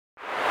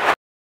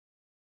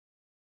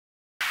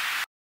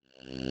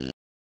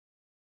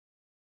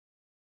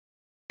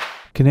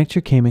Connect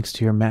your KMix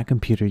to your Mac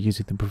computer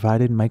using the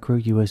provided micro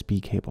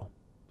USB cable.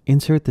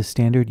 Insert the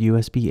standard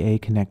USB-A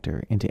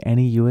connector into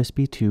any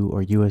USB 2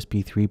 or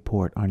USB 3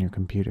 port on your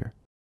computer.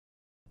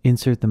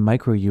 Insert the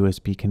micro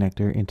USB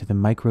connector into the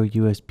micro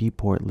USB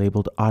port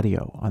labeled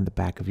Audio on the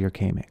back of your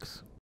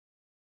KMix.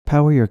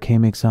 Power your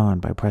KMix on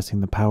by pressing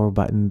the power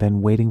button,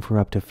 then waiting for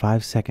up to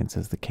 5 seconds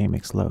as the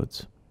KMix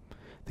loads.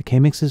 The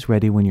KMix is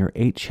ready when your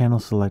 8 channel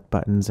select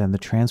buttons and the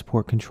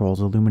transport controls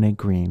illuminate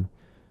green.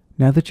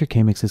 Now that your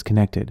KMix is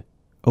connected,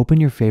 open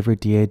your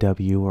favorite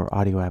DAW or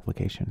audio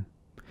application.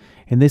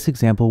 In this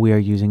example, we are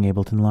using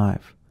Ableton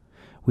Live.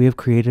 We have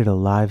created a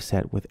live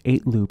set with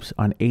 8 loops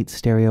on 8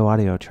 stereo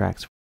audio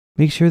tracks.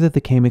 Make sure that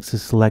the KMix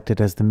is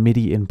selected as the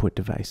MIDI input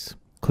device.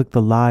 Click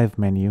the Live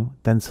menu,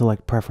 then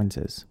select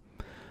Preferences.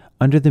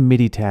 Under the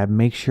MIDI tab,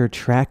 make sure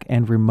Track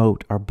and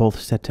Remote are both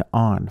set to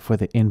On for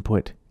the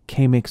input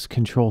KMix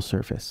control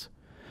surface.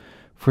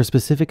 For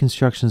specific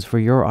instructions for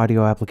your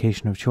audio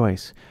application of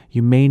choice,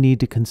 you may need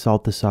to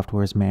consult the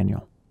software's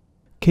manual.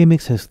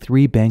 KMix has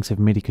 3 banks of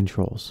MIDI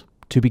controls.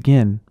 To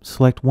begin,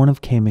 select one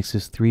of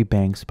KMix's 3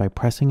 banks by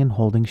pressing and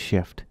holding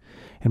Shift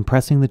and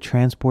pressing the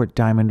Transport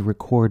Diamond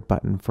Record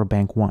button for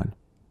Bank 1.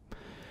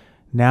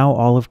 Now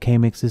all of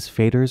KMix's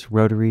faders,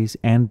 rotaries,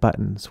 and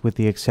buttons, with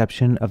the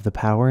exception of the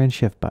power and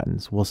shift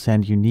buttons, will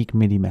send unique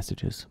MIDI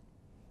messages.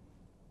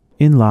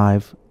 In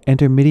Live,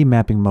 enter MIDI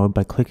mapping mode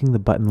by clicking the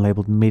button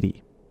labeled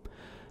MIDI.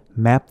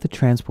 Map the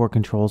transport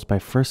controls by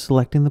first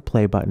selecting the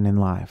play button in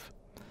Live.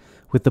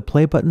 With the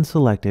play button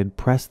selected,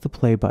 press the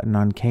play button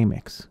on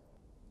KMix.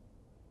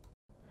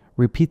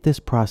 Repeat this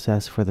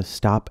process for the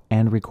stop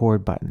and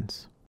record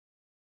buttons.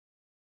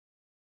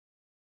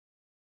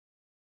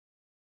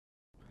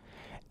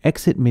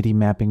 Exit MIDI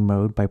mapping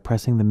mode by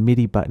pressing the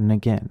MIDI button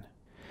again.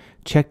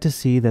 Check to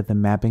see that the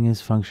mapping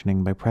is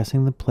functioning by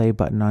pressing the play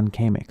button on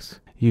KMix.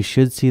 You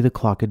should see the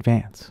clock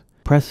advance.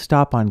 Press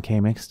stop on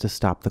KMix to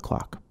stop the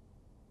clock.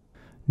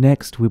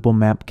 Next, we will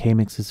map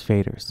KMix's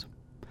faders.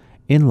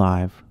 In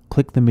Live,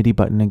 click the MIDI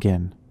button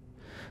again.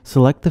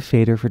 Select the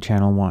fader for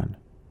channel 1.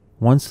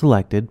 Once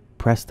selected,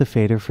 press the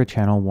fader for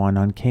channel 1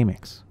 on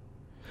KMix.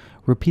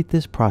 Repeat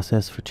this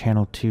process for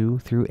channel 2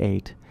 through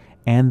 8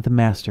 and the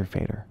master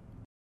fader.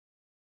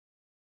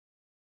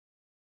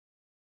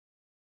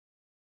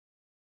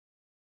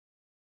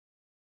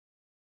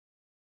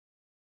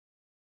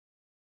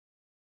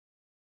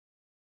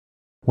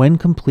 When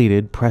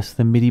completed, press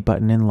the MIDI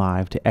button in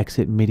Live to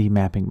exit MIDI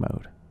mapping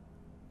mode.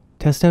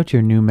 Test out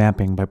your new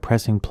mapping by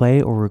pressing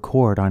play or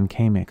record on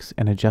KMix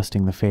and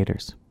adjusting the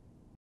faders.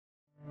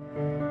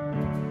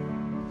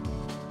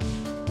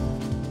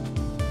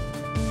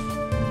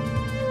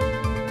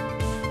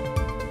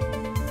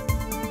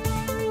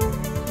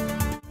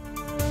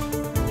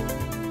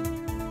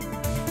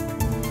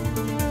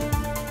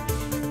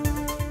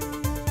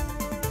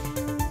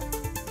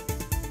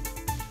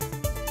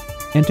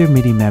 Enter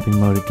MIDI mapping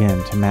mode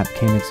again to map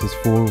KMix's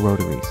 4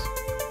 rotaries.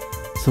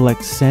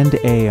 Select Send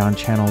A on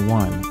channel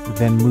 1,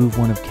 then move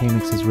one of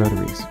KMix's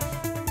rotaries.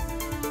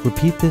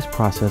 Repeat this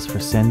process for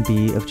Send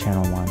B of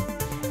channel 1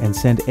 and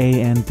Send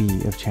A and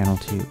B of channel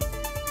 2.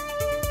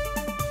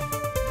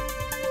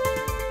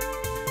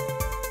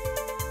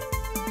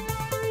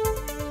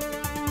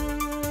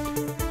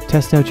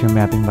 Test out your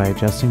mapping by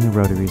adjusting the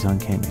rotaries on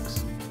KMix.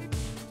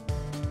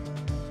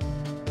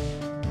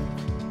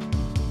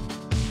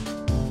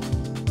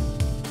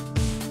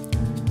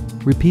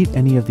 Repeat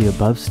any of the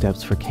above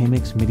steps for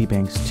KMix MIDI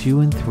banks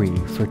 2 and 3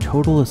 for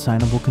total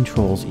assignable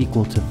controls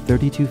equal to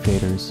 32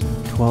 faders,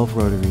 12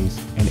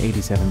 rotaries, and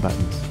 87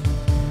 buttons.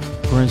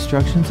 For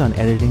instructions on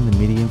editing the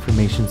MIDI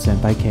information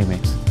sent by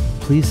KMix,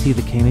 please see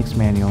the KMix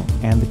manual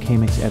and the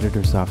KMix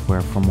editor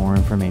software for more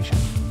information.